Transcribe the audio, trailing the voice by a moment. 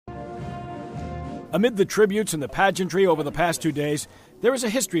Amid the tributes and the pageantry over the past 2 days, there is a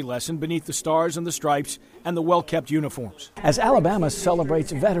history lesson beneath the stars and the stripes and the well-kept uniforms. As Alabama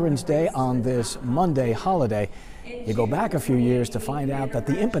celebrates Veterans Day on this Monday holiday, you go back a few years to find out that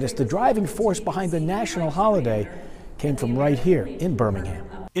the impetus, the driving force behind the national holiday, came from right here in Birmingham.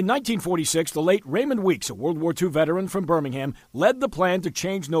 In 1946, the late Raymond Weeks, a World War II veteran from Birmingham, led the plan to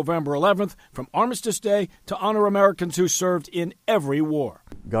change November 11th from Armistice Day to honor Americans who served in every war.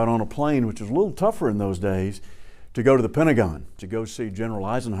 Got on a plane, which was a little tougher in those days, to go to the Pentagon, to go see General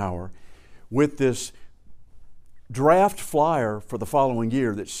Eisenhower, with this draft flyer for the following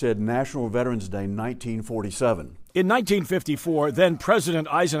year that said National Veterans Day 1947. In 1954, then President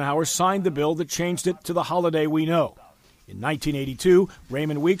Eisenhower signed the bill that changed it to the holiday we know. In 1982,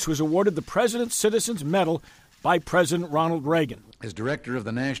 Raymond Weeks was awarded the President's Citizens Medal by President Ronald Reagan. As director of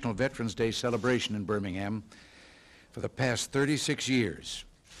the National Veterans Day celebration in Birmingham for the past 36 years,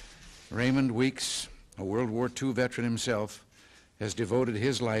 Raymond Weeks, a World War II veteran himself, has devoted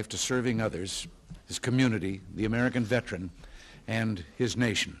his life to serving others, his community, the American veteran, and his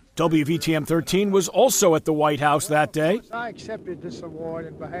nation. WVTM 13 was also at the White House that day. I accepted this award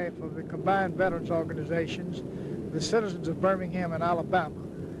in behalf of the combined veterans organizations, the citizens of Birmingham and Alabama,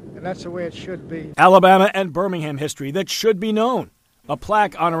 and that's the way it should be. Alabama and Birmingham history that should be known. A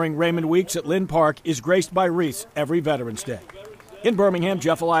plaque honoring Raymond Weeks at Lynn Park is graced by wreaths every Veterans Day. In Birmingham,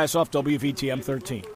 Jeff Eliasoph, WVTM 13.